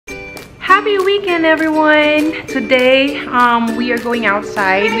Happy weekend, everyone. Today we are going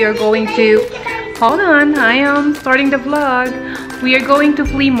outside. We are going to, hold on, I am starting the vlog. We are going to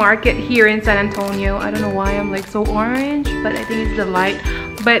flea market here in San Antonio. I don't know why I'm like so orange, but I think it's the light.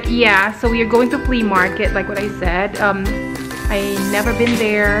 But yeah, so we are going to flea market like what I said. I never been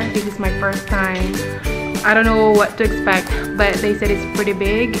there. This is my first time. I don't know what to expect, but they said it's pretty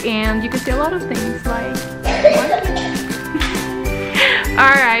big and you can see a lot of things like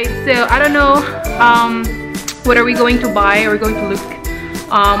Alright, so I don't know what are we going to buy or we're going to look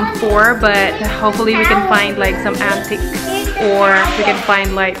for, but hopefully we can find like some antiques or we can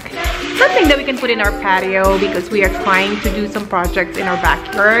find like something that we can put in our patio because we are trying to do some projects in our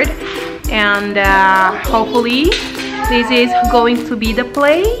backyard, and hopefully this is going to be the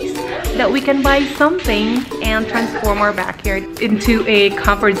place that we can buy something and transform our backyard into a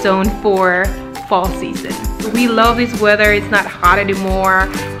comfort zone for fall season. We love this weather. It's not hot anymore.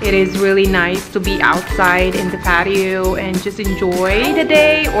 It is really nice to be outside in the patio and just enjoy the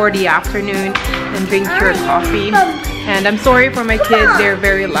day or the afternoon and drink your coffee. And I'm sorry for my kids, they're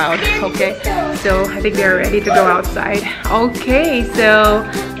very loud. Okay, so I think they're ready to go outside. Okay, so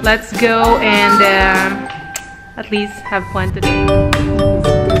let's go and at least have fun today.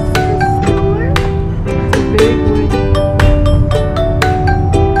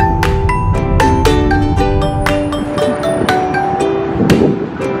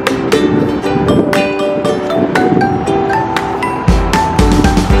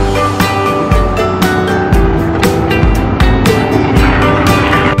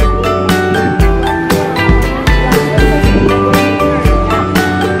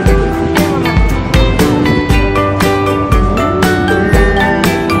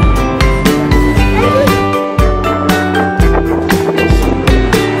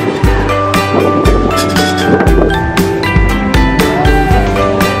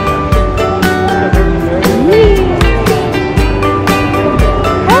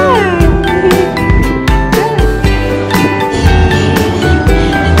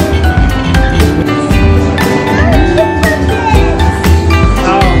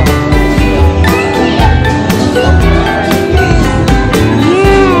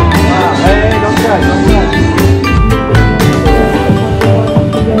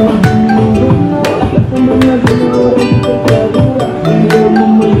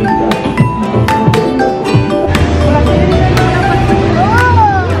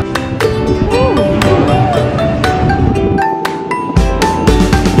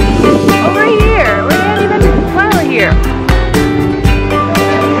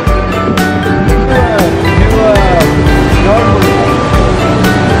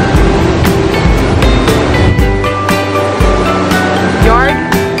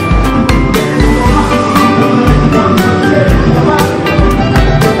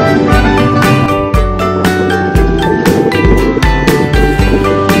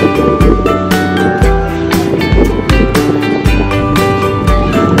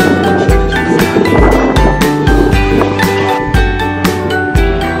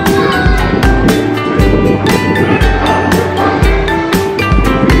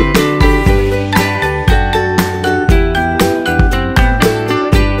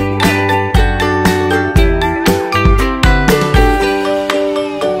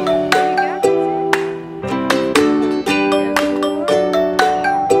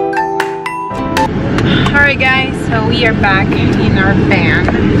 Alright guys, so we are back in our van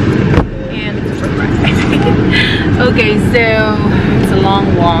and it's super fast. Okay, so it's a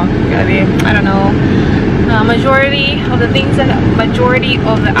long walk. I don't know, majority of the things and majority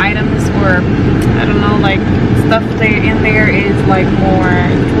of the items, or I don't know, like stuff in there is like more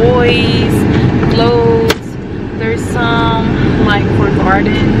toys, clothes. There's some like for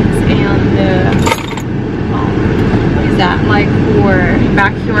gardens and what is that, like for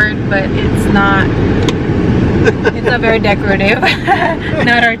backyard, but it's not very decorative.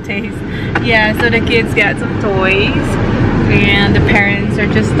 Not our taste. Yeah, so the kids got some toys and the parents are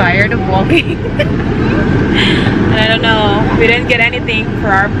just tired of walking. And I don't know, we didn't get anything for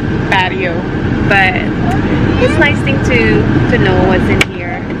our patio, but it's a nice thing to know what's in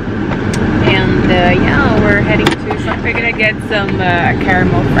here. And yeah, we're heading to some, we're gonna get some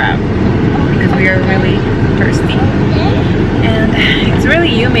caramel crab because we are really thirsty and it's really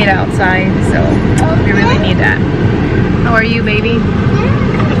humid outside, so we really need that. How are you, baby?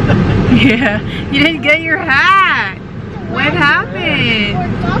 Yeah, you didn't get your hat. What happened?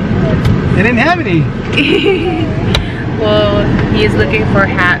 They didn't have any. Well, he is looking for a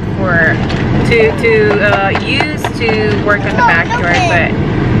hat to use to work in the backyard, but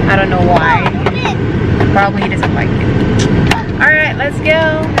I don't know why. Probably he doesn't like it. Alright, let's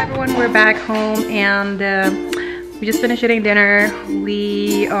go. Everyone, we're back home and we just finished eating dinner.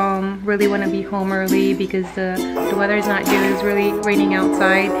 We really want to be home early because the weather is not good. It's really raining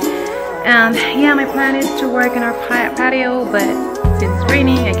outside. And yeah, my plan is to work in our patio, but since it's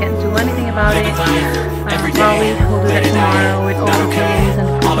raining, I can't do anything about it. Probably we'll do that tomorrow with all the pillows and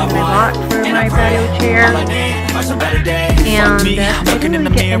food that I bought for my patio chair. And I didn't really get anything from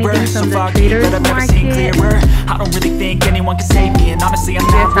the Trader's Market. I don't really think anyone can save me, and honestly I'm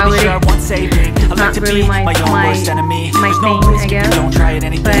not really sure I want saving. I like to be my own worst enemy. There's no risk if you don't try at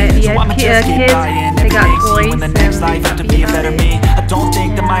anything. So I'ma just keep buying everything. See when the next life have to be a better me. I don't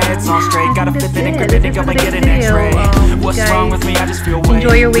think that my head's on straight. Gotta flip it and grip it and go and get an x-ray. What's wrong with me? I just feel weight.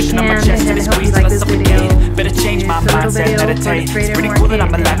 Enjoy your weekend, and I hope you like this video. Better change my mindset, meditate. It's pretty cool that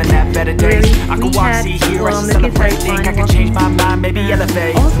I'm alive and have better days. I could walk, see, hear, I should celebrate. Think I can change my mind, maybe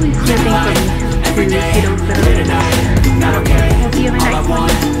elevate. Also, it's good thing for me to see those little. Not okay. We'll see you in the next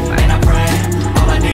one.